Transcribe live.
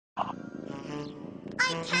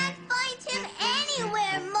I can't find him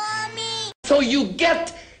anywhere, Mommy. So you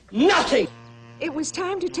get nothing. It was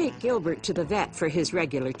time to take Gilbert to the vet for his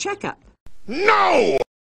regular checkup. No!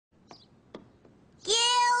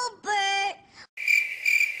 Gilbert!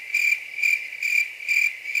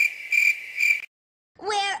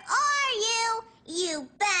 Where are you, you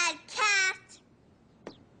bad cat?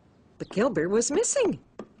 But Gilbert was missing.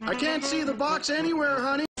 I can't see the box anywhere,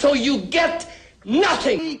 honey. So you get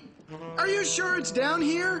nothing. Hey, are you sure it's down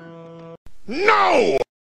here? No!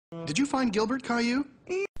 Did you find Gilbert, Caillou?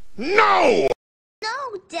 No!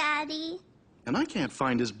 No, Daddy. And I can't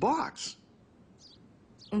find his box.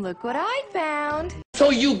 Look what I found. So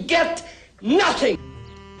you get nothing.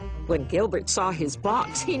 When Gilbert saw his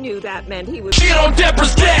box, he knew that meant he was... Get on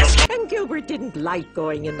Deborah's desk! And Gilbert didn't like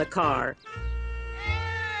going in the car.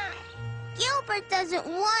 Gilbert doesn't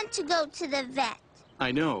want to go to the vet.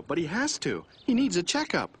 I know, but he has to. He needs a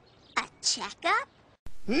checkup. A checkup?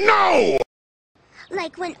 No!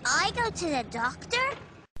 Like when I go to the doctor?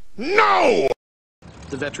 No!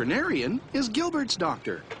 The veterinarian is Gilbert's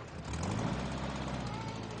doctor.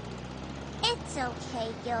 It's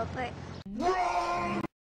okay, Gilbert.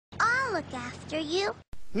 I'll look after you.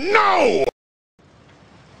 No!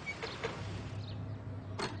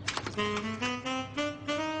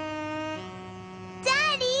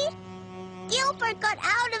 Daddy! Gilbert got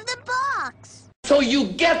out of the box. So you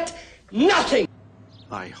get nothing.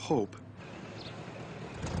 I hope.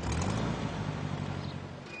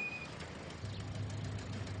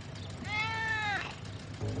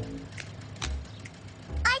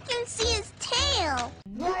 I can see his tail.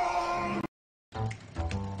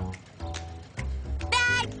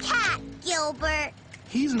 Bad cat, Gilbert.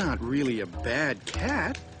 He's not really a bad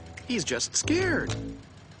cat. He's just scared.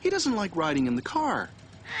 He doesn't like riding in the car.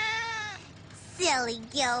 Silly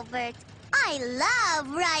Gilbert. I love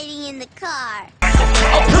riding in the car.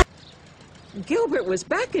 Gilbert was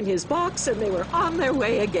back in his box and they were on their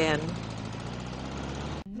way again.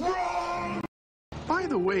 By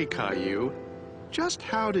the way, Caillou, just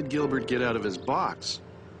how did Gilbert get out of his box?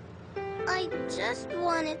 I just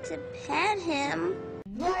wanted to pet him.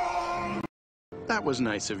 That was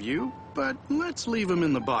nice of you, but let's leave him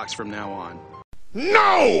in the box from now on.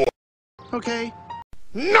 No! Okay?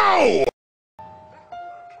 No!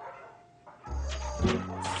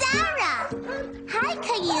 Sarah! Hi,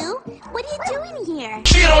 Caillou. What are you doing here?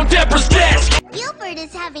 Get on Deborah's desk! Gilbert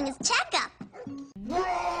is having his checkup.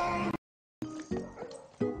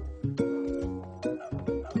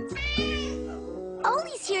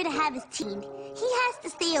 Ollie's here to have his teeth. He has to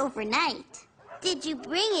stay overnight. Did you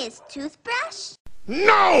bring his toothbrush?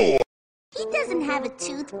 No! He doesn't have a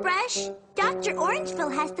toothbrush. Dr.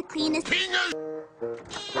 Orangeville has to clean his...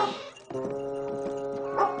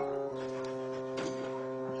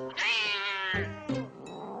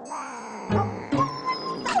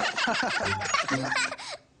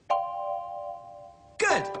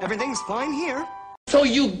 Good. Everything's fine here. So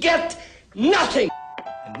you get nothing.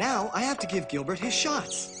 And now I have to give Gilbert his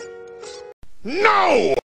shots.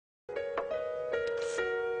 No!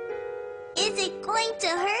 Is it going to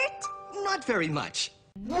hurt? Not very much.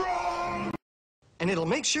 And it'll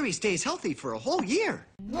make sure he stays healthy for a whole year.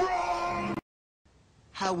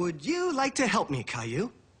 How would you like to help me,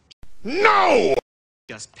 Caillou? No!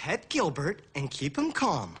 Just pet Gilbert and keep him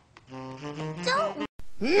calm. Don't.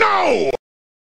 No!